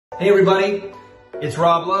Hey everybody, it's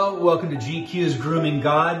Rob Lowe. Welcome to GQ's Grooming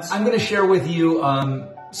Gods. I'm going to share with you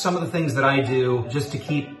some of the things that I do just to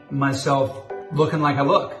keep myself looking like I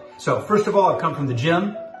look. So first of all, I've come from the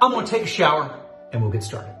gym. I'm going to take a shower and we'll get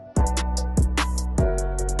started.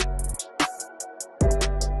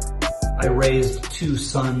 I raised two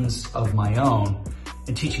sons of my own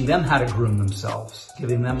and teaching them how to groom themselves,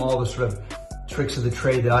 giving them all the sort of tricks of the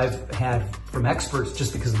trade that I've had from experts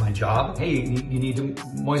just because of my job. Hey, you need to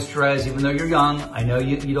moisturize even though you're young. I know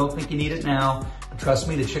you don't think you need it now, but trust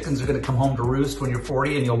me, the chickens are gonna come home to roost when you're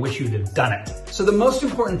 40 and you'll wish you'd have done it. So the most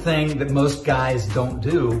important thing that most guys don't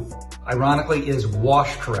do, ironically, is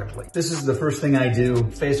wash correctly. This is the first thing I do.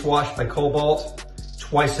 Face wash by Cobalt,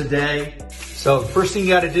 twice a day. So the first thing you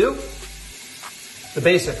gotta do, the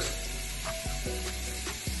basics.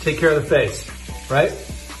 Take care of the face, right?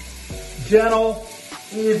 Gentle,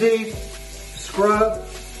 easy, scrub,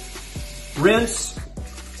 rinse,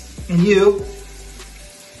 and you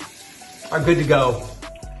are good to go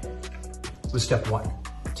with step one.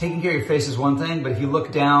 Taking care of your face is one thing, but if you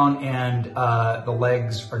look down and the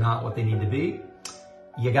legs are not what they need to be,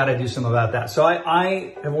 you gotta do something about that. So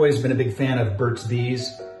I have always been a big fan of Burt's Bees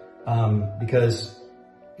because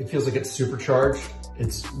it feels like it's supercharged.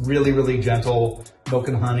 It's really, really gentle, milk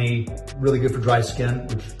and honey, really good for dry skin,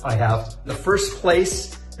 which I have. The first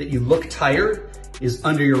place that you look tired is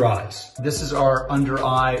under your eyes. This is our Under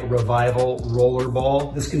Eye Revival Roller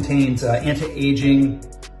Ball. This contains anti-aging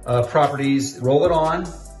properties. Roll it on.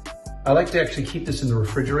 I like to actually keep this in the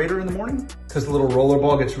refrigerator in the morning because the little roller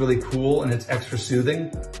ball gets really cool and it's extra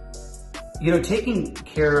soothing. You know, taking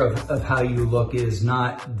care of how you look is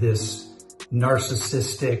not this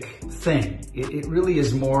narcissistic thing. It really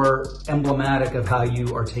is more emblematic of how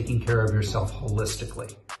you are taking care of yourself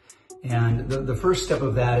holistically. And the first step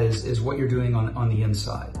of that is what you're doing on the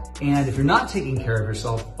inside. And if you're not taking care of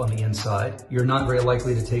yourself on the inside, you're not very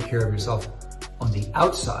likely to take care of yourself on the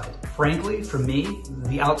outside. Frankly, for me,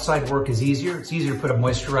 the outside work is easier. It's easier to put a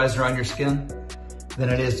moisturizer on your skin than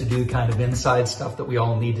it is to do kind of inside stuff that we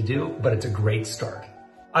all need to do, but it's a great start.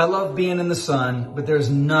 I love being in the sun, but there's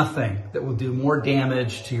nothing that will do more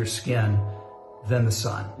damage to your skin than the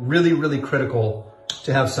sun. Really, really critical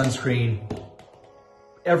to have sunscreen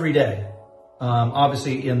every day.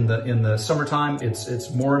 Obviously in the summertime, it's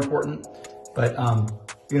more important, but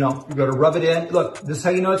you know, you gotta rub it in. Look, this is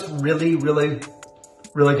how you know it's really, really,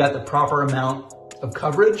 really got the proper amount of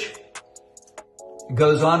coverage. It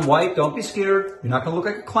goes on white, don't be scared. You're not gonna look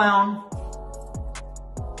like a clown.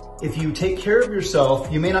 If you take care of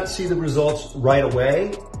yourself, you may not see the results right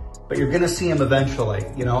away, but you're gonna see them eventually.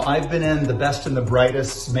 You know, I've been in the best and the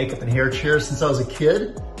brightest makeup and hair chairs since I was a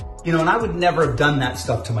kid, you know, and I would never have done that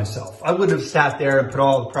stuff to myself. I wouldn't have sat there and put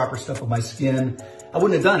all the proper stuff on my skin. I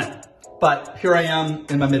wouldn't have done it. But here I am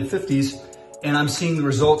in my mid-50s and I'm seeing the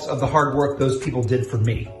results of the hard work those people did for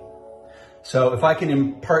me. So if I can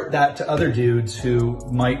impart that to other dudes who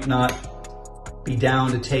might not be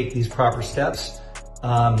down to take these proper steps,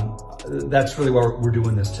 that's really why we're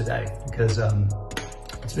doing this today, because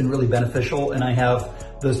it's been really beneficial and I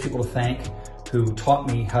have those people to thank who taught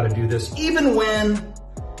me how to do this, even when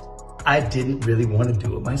I didn't really want to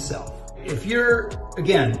do it myself. If you're,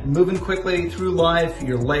 again, moving quickly through life,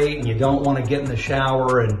 you're late and you don't want to get in the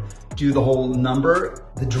shower and do the whole number,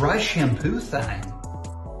 the dry shampoo thing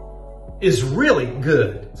is really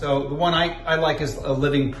good. So the one I like is a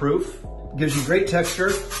Living Proof. Gives you great texture.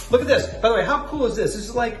 Look at this. By the way, how cool is this? This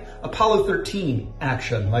is like Apollo 13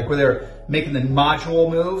 action, like where they're making the module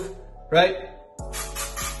move, right?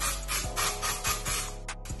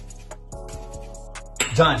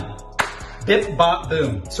 Done. Bip, bop,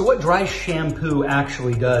 boom. So what dry shampoo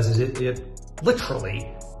actually does is it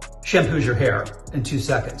literally shampoos your hair in 2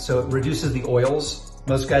 seconds. So it reduces the oils.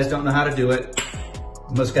 Most guys don't know how to do it.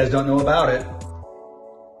 Most guys don't know about it.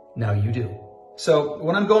 Now you do. So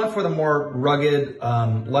when I'm going for the more rugged,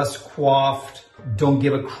 less coiffed, don't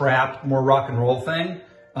give a crap, more rock and roll thing,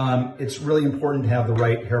 it's really important to have the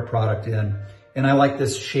right hair product in. And I like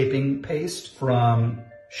this shaping paste from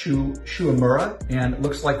Shuamura, and it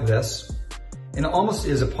looks like this. And it almost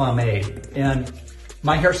is a pomade. And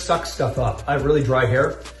my hair sucks stuff up. I have really dry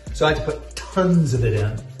hair, so I have to put tons of it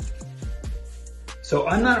in. So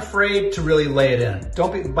I'm not afraid to really lay it in.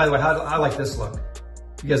 Don't be, by the way, I like this look.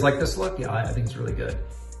 You guys like this look? Yeah, I think it's really good.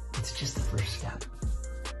 It's just the first step.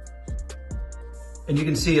 And you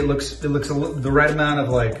can see it looks the right amount of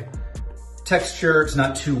like texture. It's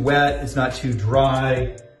not too wet. It's not too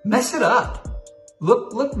dry. Mess it up.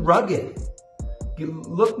 Look rugged. You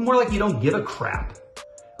look more like you don't give a crap.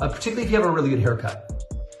 Particularly if you have a really good haircut.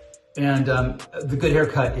 And the good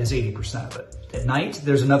haircut is 80% of it. At night,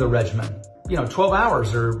 there's another regimen. 12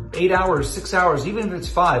 hours or 8 hours, 6 hours, even if it's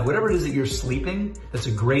 5, whatever it is that you're sleeping, that's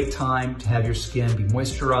a great time to have your skin be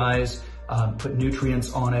moisturized, put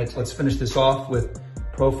nutrients on it. Let's finish this off with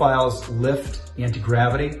Profile's Lift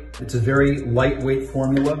Anti-Gravity. It's a very lightweight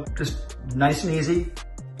formula, just nice and easy.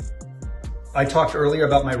 I talked earlier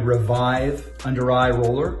about my Revive under eye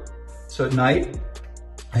roller. So at night,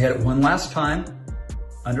 I had it one last time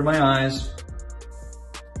under my eyes.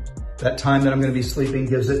 That time that I'm gonna be sleeping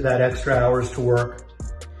gives it that extra hours to work.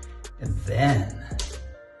 And then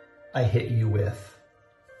I hit you with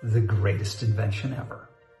the greatest invention ever.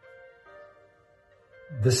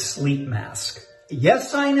 The sleep mask.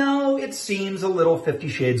 Yes, I know it seems a little 50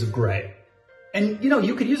 Shades of Gray. And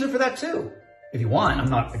you could use it for that too. If you want, I'm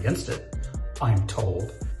not against it, I'm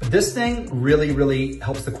told. But this thing really, really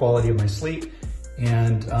helps the quality of my sleep.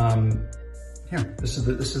 And here, this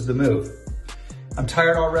is the move. I'm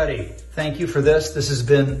tired already. Thank you for this. This has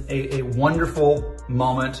been a wonderful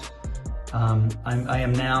moment. I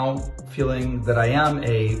am now feeling that I am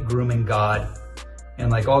a grooming god.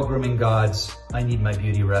 And like all grooming gods, I need my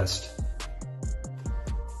beauty rest.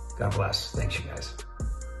 God bless. Thanks, you guys.